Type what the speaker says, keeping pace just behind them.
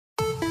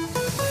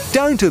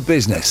Down to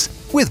Business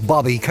with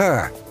Bobby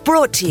Kerr.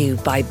 Brought to you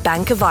by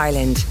Bank of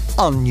Ireland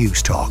on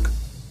News Talk.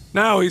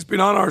 Now, he's been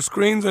on our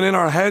screens and in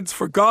our heads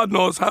for God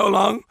knows how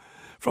long.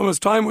 From his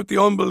time with The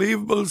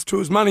Unbelievables to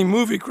his many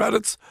movie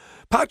credits,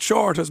 Pat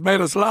Shortt has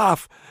made us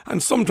laugh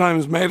and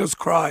sometimes made us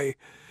cry.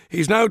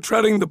 He's now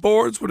treading the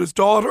boards with his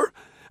daughter,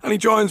 and he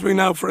joins me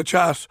now for a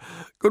chat.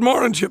 Good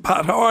morning to you,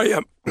 Pat. How are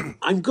you?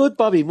 I'm good,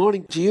 Bobby.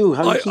 Morning to you.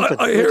 How are you keeping?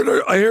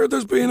 I hear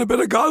there's been a bit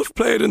of golf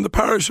played in the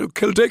parish of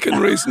Kildicken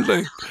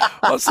recently.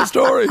 What's the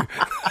story?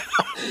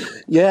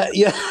 Yeah.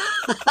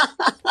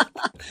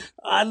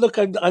 Look,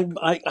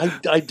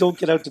 I don't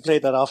get out to play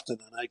that often,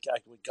 and I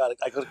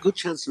got a good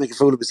chance to make a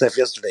fool of myself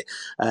yesterday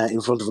in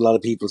front of a lot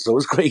of people, so it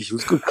was great. It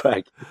was good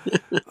crack.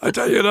 I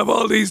tell you, you'd have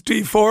all these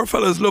D4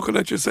 fellas looking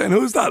at you saying,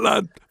 "Who's that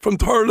lad from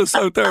Thurles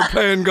out there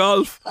playing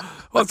golf?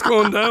 What's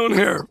going down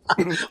here?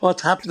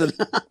 What's happening?"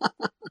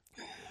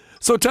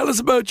 So tell us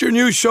about your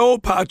new show,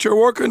 Pat. You're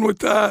working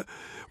with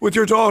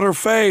your daughter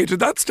Faye. Did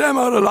that stem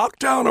out of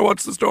lockdown, or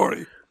what's the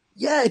story?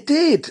 Yeah, it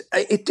did.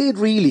 It did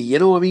really. You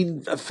know, I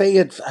mean, Faye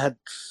had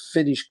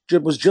finished,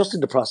 was just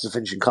in the process of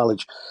finishing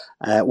college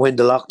when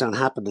the lockdown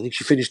happened. I think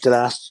she finished the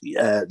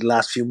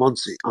last few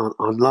months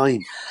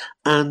online.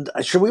 And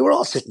sure, we were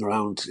all sitting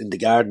around in the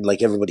garden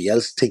like everybody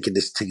else thinking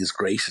this thing is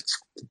great. It's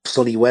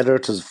sunny weather.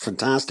 It was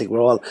fantastic. We're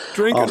all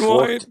drinking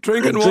wine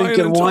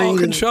and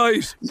talking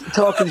shite.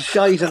 Talking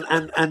shite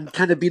and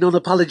kind of being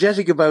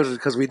unapologetic about it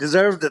because we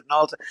deserved it and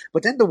all.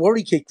 But then the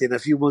worry kicked in a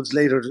few months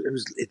later.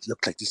 It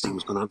looked like this thing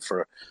was going on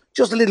for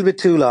just a little bit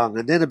too long,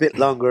 and then a bit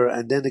longer,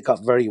 and then it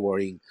got very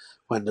worrying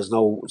when there's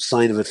no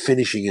sign of it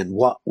finishing, and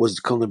what was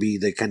going to be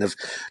the kind of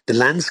the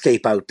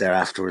landscape out there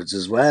afterwards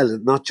as well.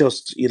 And not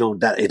just, you know,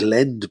 that it'll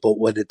end, but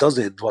when it does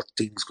end, what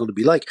things going to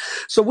be like.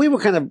 So we were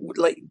kind of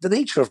like the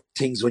nature of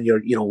things when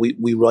you're, you know,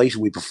 we write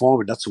and we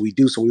perform and that's what we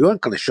do. So we weren't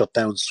going to shut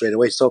down straight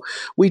away. So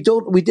we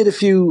did a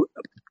few.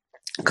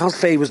 Because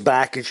Faye was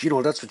back and, you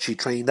know, that's what she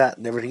trained at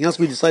and everything else,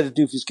 we decided to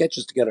do a few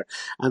sketches together,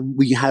 and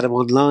we had them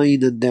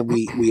online, and then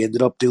we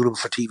ended up doing them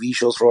for TV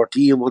shows for RT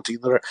and one thing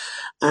another.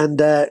 And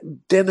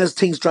then as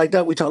things dragged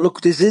out, we thought,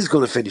 look, this is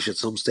going to finish at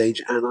some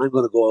stage, and I'm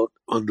going to go out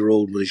on the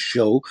road with a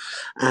show.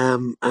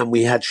 And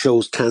we had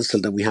shows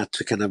cancelled and we had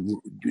to kind of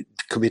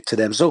commit to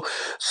them. So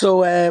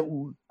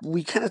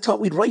we kind of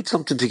thought we'd write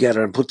something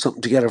together and put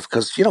something together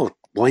because, you know,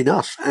 why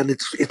not? And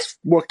it's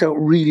worked out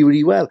really,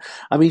 really well.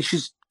 I mean,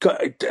 she's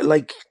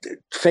like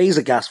Faye's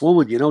a gas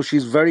woman, you know.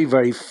 She's very,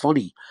 very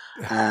funny.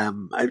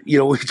 You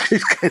know, which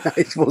is kind of,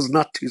 I suppose,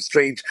 not too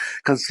strange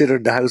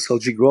considering the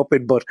household she grew up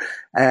in. But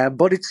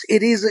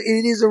it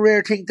is a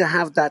rare thing to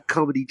have that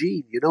comedy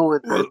gene, you know.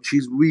 And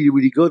she's really,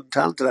 really good and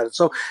talented at it.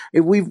 So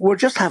we're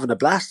just having a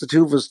blast, the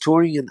two of us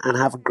touring and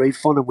having great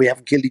fun, and we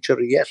haven't killed each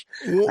other yet.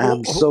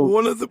 So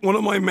one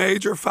of my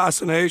major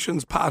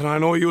fascinations, Pat, and I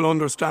know you'll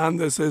understand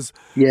this, is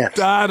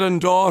dad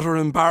and daughter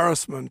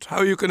embarrassment.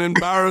 How you can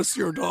embarrass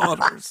your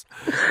daughters.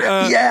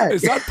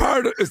 Is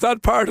that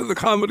part of the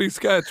comedy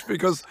sketch?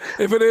 Because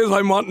if it is,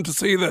 I'm wanting to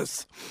see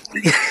this.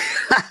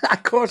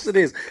 Of course it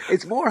is.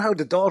 It's more how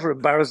the daughter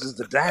embarrasses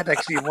the dad,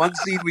 actually, in one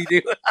scene we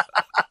do,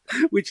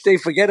 which they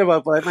forget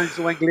about, but I managed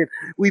to wangle in.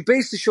 We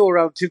based the show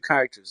around two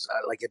characters,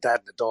 like a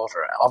dad and a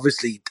daughter.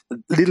 Obviously, a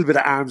little bit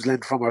of arm's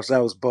length from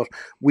ourselves, but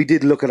we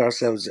did look at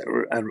ourselves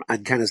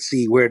and kind of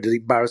see where the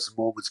embarrassing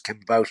moments came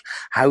about,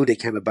 how they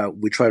came about.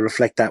 We try to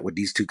reflect that with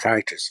these two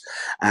characters.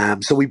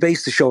 So we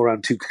based the show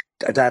around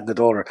a dad and a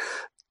daughter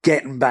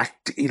getting back,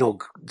 you know,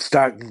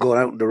 starting going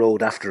out on the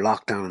road after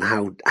lockdown,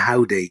 and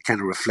how they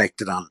kind of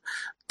reflected on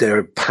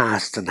their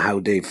past and how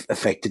they've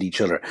affected each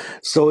other.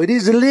 So it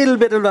is a little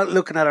bit about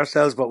looking at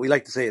ourselves, but we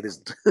like to say it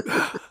isn't.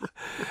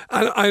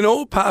 And I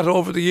know, Pat,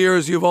 over the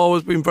years you've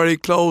always been very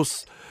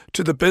close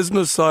to the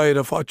business side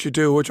of what you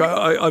do, which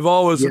I've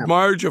always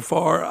admired you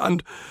for.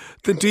 And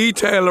the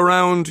detail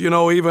around, you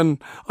know, even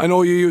I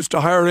know you used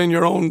to hire in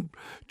your own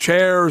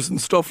chairs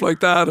and stuff like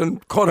that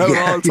and cut out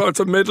all sorts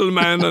of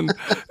middlemen, and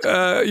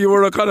you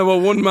were a kind of a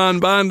one-man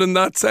band in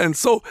that sense.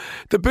 So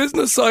the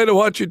business side of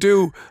what you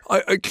do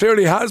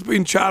clearly has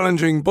been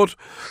challenging, but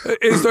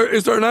is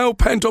there now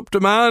pent-up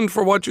demand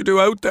for what you do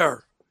out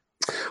there?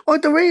 Oh,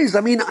 there is.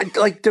 I mean,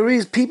 there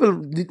is.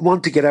 People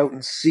want to get out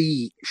and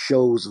see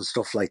shows and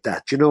stuff like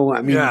that. You know,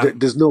 I mean,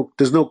 there's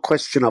no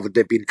question of it.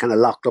 They've been kind of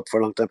locked up for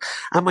a long time,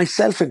 and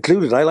myself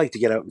included. I like to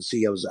get out and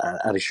see. I was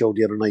at a show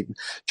the other night. And,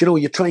 you know,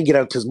 you try and get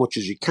out as much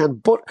as you can,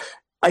 but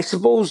I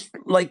suppose,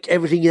 like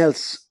everything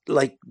else,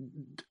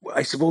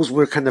 I suppose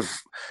we're kind of.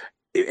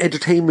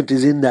 Entertainment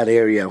is in that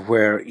area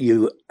where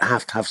you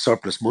have to have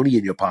surplus money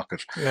in your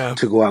pocket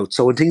to go out.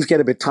 So when things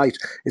get a bit tight,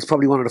 it's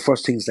probably one of the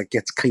first things that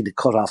gets kind of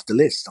cut off the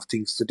list of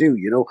things to do,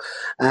 you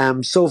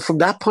know. So from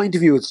that point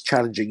of view, it's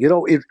challenging. You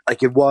know, it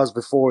was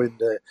before in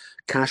the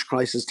cash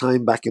crisis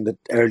time back in the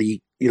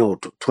early, you know,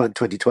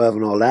 2012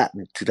 and all that,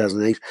 in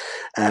 2008,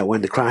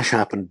 when the crash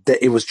happened.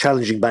 It was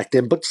challenging back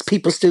then, but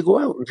people still go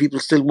out and people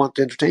still want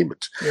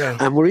entertainment.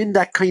 And we're in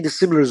that kind of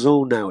similar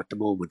zone now at the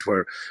moment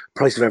where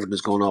price of everything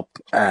has gone up.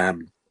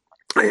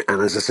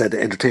 And as I said,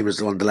 the entertainment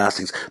is one of the last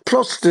things.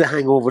 Plus the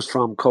hangovers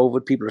from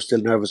COVID. People are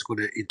still nervous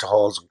going into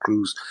halls and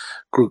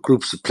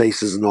groups of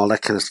places and all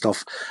that kind of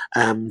stuff.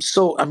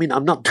 So, I mean,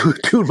 I'm not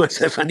doing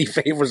myself any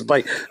favors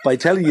by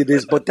telling you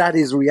this, but that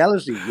is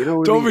reality. You know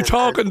what Don't I mean? be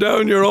talking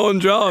down your own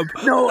job.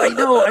 No, I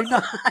know, I'm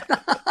not.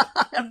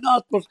 I'm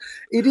not, but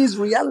it is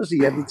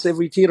reality, and it's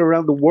every theatre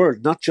around the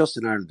world, not just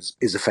in Ireland,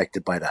 is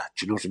affected by that.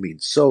 Do you know what I mean?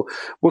 So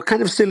we're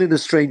kind of still in a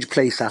strange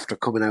place after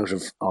coming out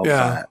of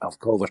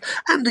COVID.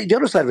 And the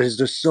other side of it is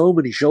there's so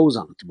many shows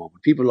on at the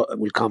moment. People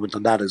will comment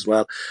on that as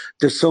well.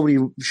 There's so many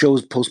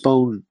shows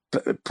postponed,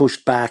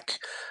 pushed back,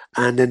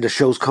 and then the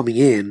shows coming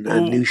in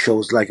and new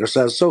shows like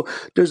ourselves. So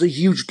there's a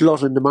huge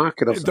glut in the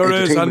market of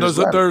entertainment as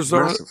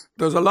well.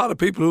 There's a lot of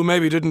people who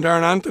maybe didn't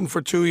earn anything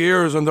for 2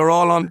 years, and they're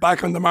all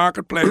back on the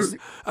marketplace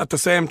at the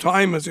same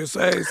time, as you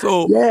say.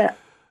 So yeah.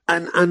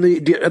 And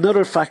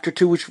another factor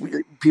too, which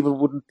people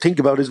wouldn't think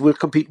about, is we're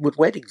competing with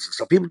weddings.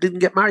 So people didn't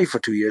get married for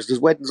 2 years. There's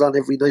weddings on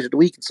every night of the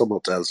week in some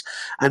hotels,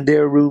 and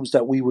they're rooms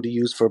that we would have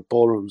used for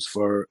ballrooms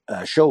for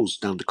shows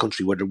down the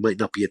country where there might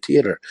not be a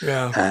theatre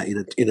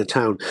in a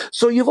town.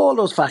 So you've all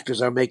those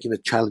factors are making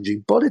it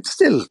challenging, but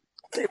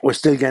we're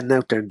still getting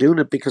out there and doing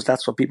it because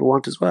that's what people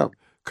want as well.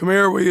 Come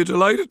here, were you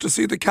delighted to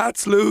see the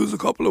Cats lose a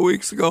couple of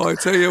weeks ago? I'd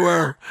say you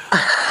were.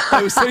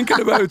 I was thinking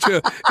about you.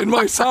 In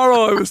my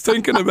sorrow, I was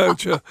thinking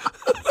about you.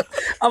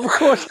 Of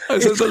course. I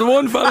said, there's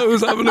one fella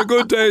who's having a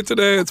good day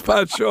today. It's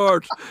Pat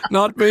Short,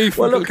 not me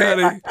from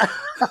Kilkenny.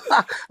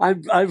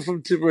 I'm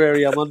from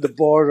Tipperary. I'm on the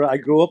border. I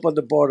grew up on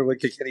the border with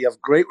Kilkenny. I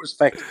have great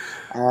respect.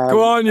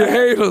 Go on, you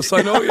hate us.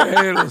 I know you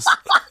hate us.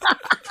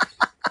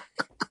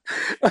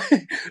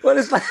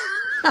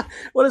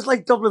 Well, it's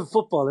like Dublin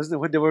football, isn't it?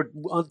 When they were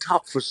on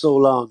top for so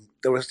long,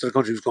 the rest of the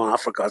country was going, oh,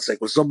 for God's sake,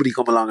 will somebody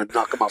come along and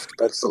knock them off the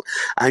pedestal?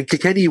 And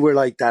Kilkenny were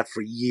like that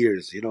for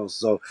years, you know.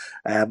 So,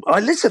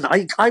 listen,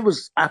 I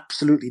was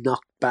absolutely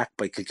knocked back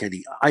by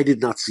Kilkenny. I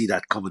did not see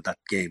that coming, that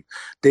game.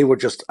 They were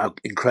just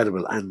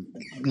incredible, and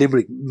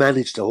Limerick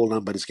managed to hold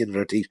on by the skin of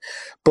their teeth.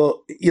 But,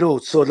 you know,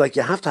 so like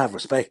you have to have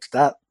respect.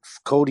 That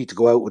Cody to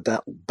go out with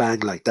that bang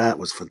like that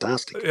was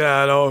fantastic.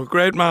 Yeah, no,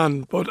 great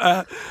man. But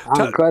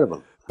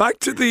incredible. Back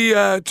to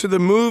the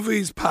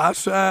movies,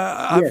 Pat.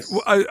 Yes.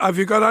 Have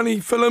you got any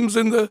films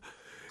on the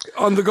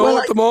go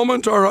at the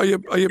moment, or are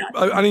you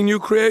any new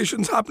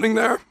creations happening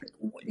there?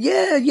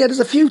 Yeah.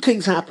 There's a few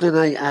things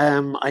happening.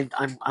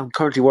 I'm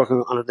currently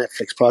working on a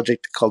Netflix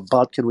project called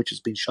Bodkin, which has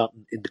been shot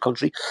in the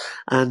country,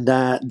 and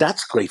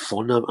that's great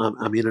fun.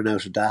 I'm in and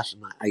out of that,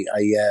 and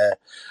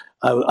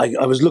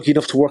I was lucky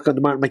enough to work on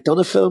the Martin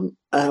McDonagh film,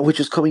 which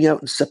is coming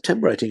out in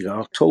September, I think, or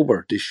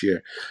October this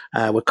year,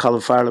 with Colin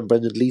Farrell,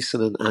 Brendan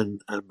Gleeson,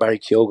 and Barry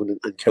Keoghan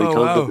and Kerry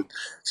Condon. Wow.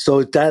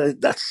 So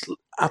that's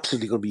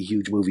absolutely going to be a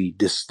huge movie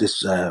this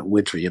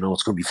winter. You know,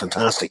 it's going to be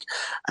fantastic.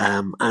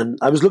 And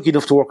I was lucky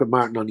enough to work with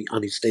Martin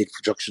on his stage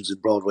productions in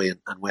Broadway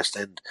and West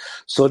End.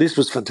 So this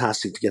was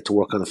fantastic to get to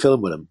work on a film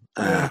with him.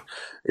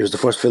 It was the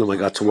first film I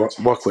got to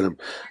work with him.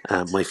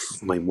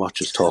 My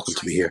watch is talking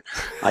to me here.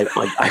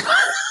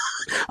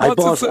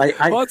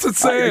 What's it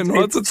saying?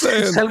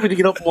 It's telling me to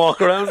get up and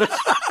walk around.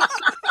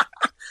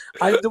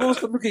 I'm the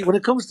most unlucky when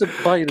it comes to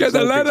buying. Get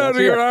the lead out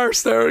of your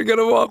arse there and get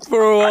a walk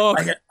for a walk.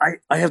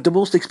 I have the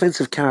most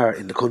expensive car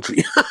in the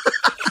country.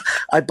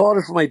 I bought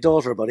it for my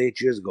daughter about 8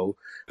 years ago,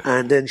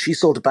 and then she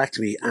sold it back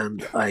to me,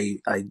 and I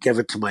gave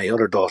it to my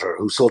other daughter,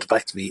 who sold it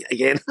back to me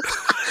again.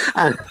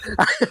 And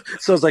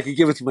so as I could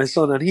give it to my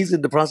son, and he's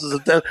in the process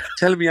of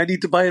telling me I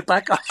need to buy it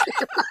back off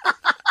him.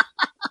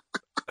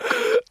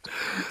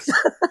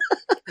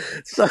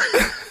 So,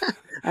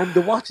 and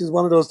the watch is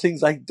one of those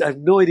things. I have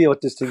no idea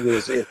what this thing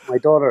is. My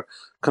daughter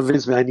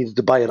convinced me I needed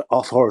to buy it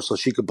off her so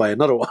she could buy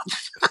another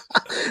watch.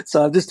 So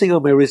I have this thing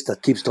on my wrist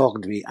that keeps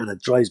talking to me, and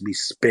it drives me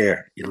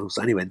spare. You know.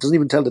 So anyway, it doesn't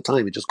even tell the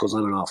time; it just goes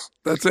on and off.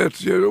 That's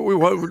it. It'd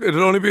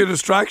only be a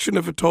distraction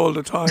if it told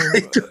the time.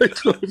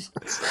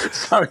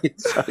 Sorry.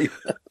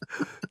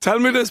 Tell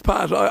me this,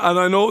 Pat, and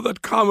I know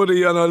that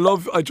comedy, and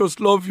I just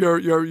love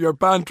your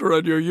banter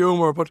and your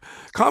humour, but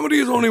comedy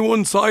is only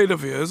one side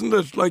of you, isn't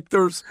it? Like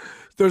there's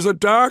a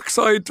dark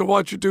side to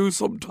what you do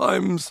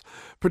sometimes,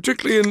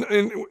 particularly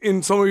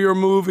in some of your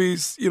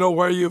movies, you know,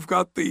 where you've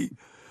got the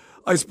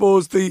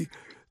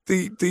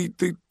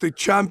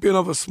champion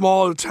of a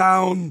small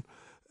town,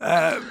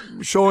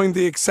 showing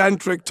the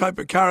eccentric type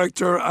of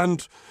character,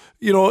 and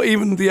you know,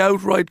 even the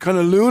outright kind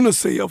of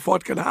lunacy of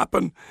what can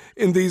happen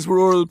in these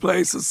rural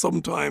places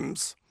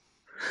sometimes.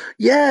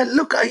 Yeah,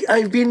 look,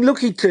 I've been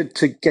lucky to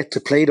get to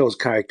play those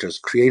characters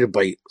created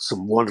by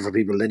some wonderful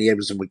people. Lenny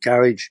Emerson with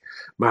Garage,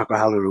 Mark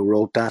O'Halloran, who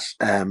wrote that.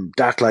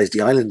 Dark Lies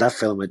the Island, that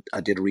film I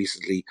did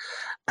recently.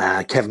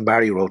 Kevin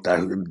Barry wrote that.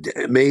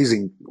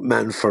 Amazing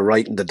man for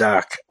writing the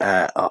dark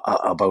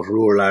about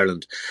rural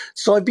Ireland.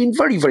 So I've been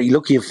very, very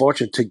lucky and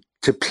fortunate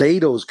to play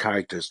those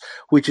characters,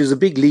 which is a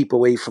big leap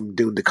away from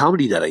doing the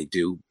comedy that I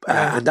do.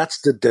 And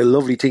that's the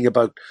lovely thing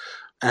about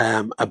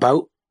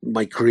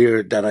my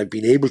career, that I've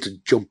been able to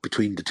jump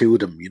between the two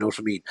of them, you know what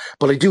I mean?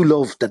 But I do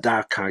love the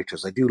dark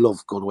characters. I do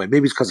love going away.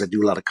 Maybe it's because I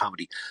do a lot of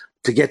comedy.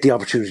 to get the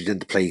opportunity then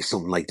to play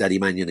something like Daddy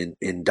Mannion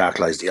in Dark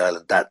Lies the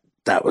Island,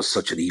 that was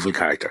such an evil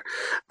character,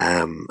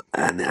 and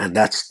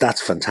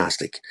that's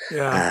fantastic.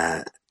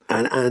 Yeah.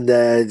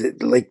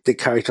 Like the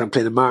character I'm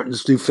playing in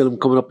Martin's new film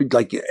coming up,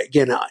 like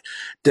again,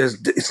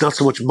 it's not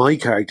so much my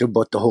character,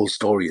 but the whole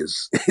story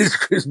is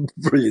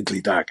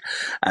brilliantly dark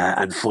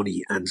and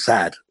funny and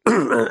sad,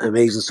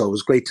 amazing. So it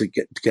was great to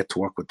get to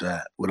work with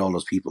all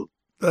those people.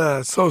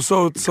 So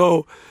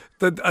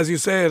that, as you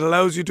say, it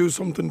allows you to do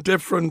something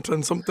different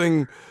and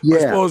something, I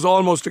suppose,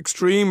 almost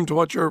extreme to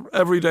what your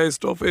everyday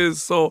stuff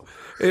is. So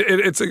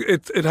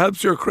it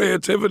helps your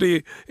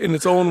creativity in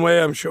its own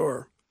way, I'm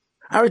sure.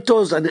 It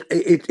does, and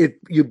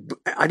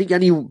I think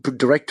any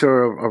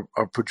director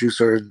or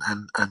producer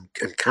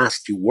and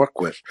cast you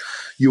work with,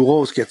 you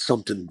always get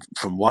something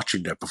from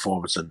watching their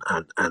performance and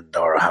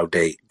or how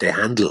they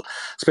handle,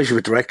 especially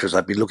with directors.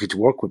 I've been lucky to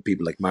work with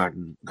people like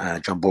Martin,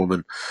 John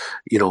Boorman,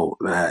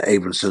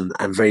 Abramson,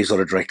 and various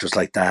other directors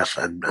like that,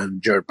 and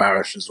Jared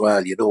Barrett as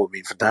well.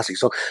 Fantastic.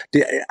 So,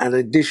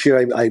 this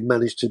year I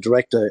managed to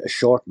direct a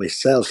short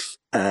myself.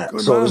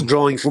 So I was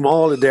drawing from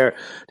all of their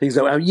things.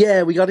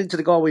 We got into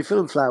the Galway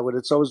Film Flat with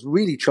it, so I was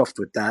really chuffed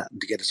with that,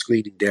 and to get a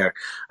screening there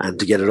and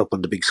to get it up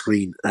on the big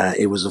screen.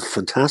 It was a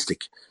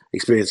fantastic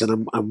experience,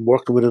 and I'm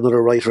working with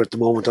another writer at the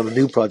moment on a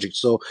new project,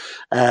 so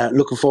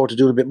looking forward to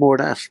doing a bit more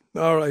of that.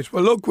 All right.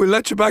 Well, look, we'll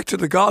let you back to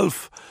the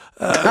golf,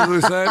 as we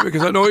say,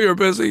 because I know you're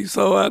busy.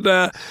 So,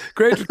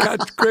 great to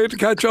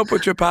catch up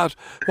with you, Pat.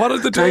 What are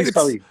the dates?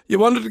 Thanks, you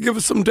wanted to give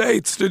us some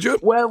dates, did you?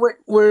 Well,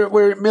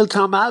 we're at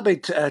Milltown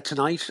Malbay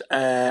tonight,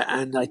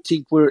 and I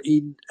think we're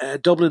in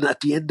Dublin at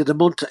the end of the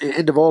month,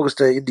 end of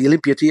August, in the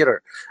Olympia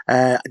Theatre.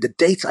 The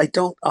dates I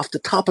don't off the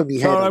top of my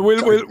head. All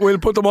right, we'll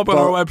put them up on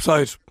our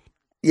website.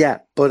 Yeah,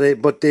 but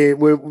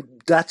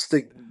that's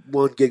the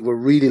one gig we're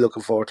really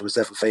looking forward to,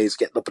 myself and Faye,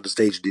 getting up on the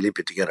stage in the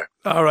Olympia together.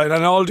 All right,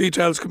 and all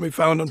details can be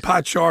found on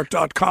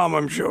patshort.com,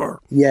 I'm sure.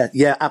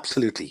 Yeah,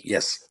 absolutely,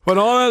 yes. When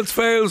all else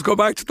fails, go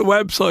back to the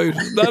website.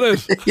 Is that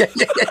it? yeah,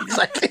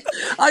 exactly.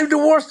 I'm the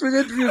worst with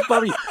interviews,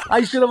 Bobby.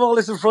 I should have all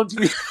this in front of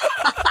me.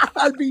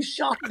 I'll be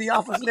shot in the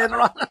office later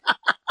on.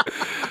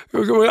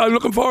 I'm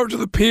looking forward to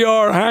the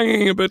PR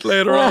hanging a bit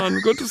later on.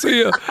 Good to see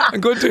you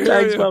and good to hear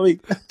Thanks, you. Bobby.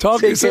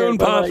 Talk to you soon,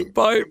 Pat.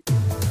 Bye.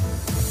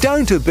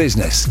 Down to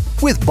Business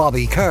with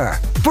Bobby Kerr.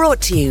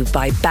 Brought to you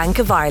by Bank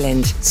of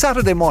Ireland.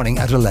 Saturday morning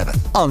at 11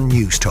 on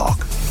News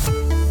Talk.